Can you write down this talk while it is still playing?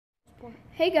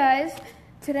Hey guys,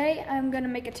 today I'm going to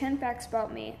make a 10 facts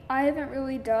about me. I haven't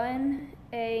really done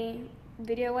a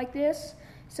video like this,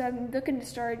 so I'm looking to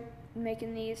start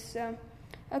making these.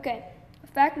 Okay,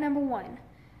 fact number 1.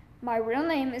 My real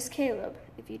name is Caleb,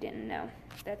 if you didn't know.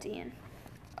 That's Ian.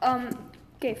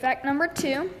 Okay, fact number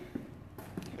 2.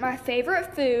 My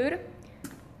favorite food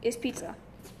is pizza.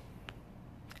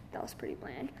 That was pretty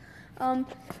bland.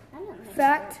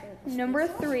 Fact number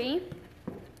 3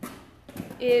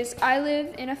 is I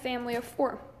live in a family of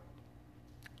 4.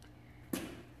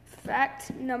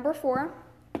 Fact number 4,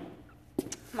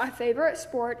 my favorite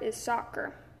sport is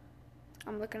soccer.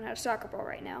 I'm looking at a soccer ball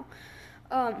right now.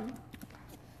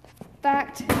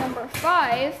 Fact number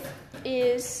 5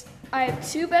 is I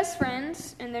have 2 best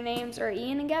friends, and their names are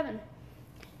Ian and Gavin.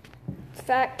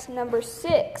 Fact number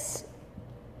 6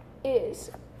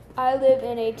 is I live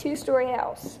in a 2-story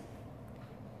house.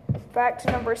 Fact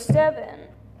number 7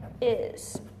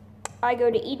 is I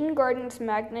go to Eden Gardens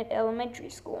Magnet Elementary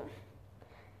School.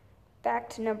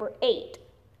 Fact number 8,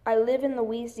 I live in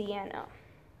Louisiana.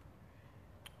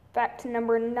 Fact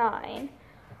number 9,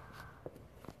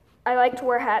 I like to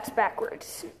wear hats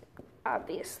backwards,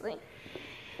 obviously.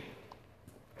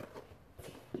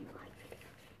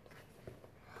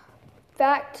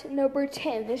 Fact number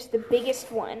 10, this is the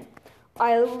biggest one.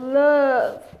 I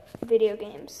love video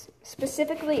games,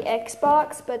 specifically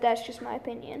Xbox, but that's just my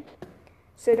opinion.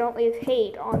 So don't leave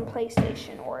hate on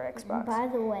PlayStation or Xbox. By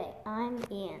the way, I'm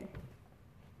Ian.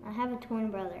 I have a twin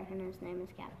brother, and his name is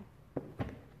Gavin.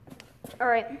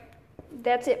 Alright,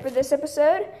 that's it for this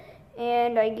episode,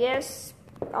 and I guess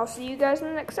I'll see you guys in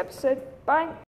the next episode. Bye.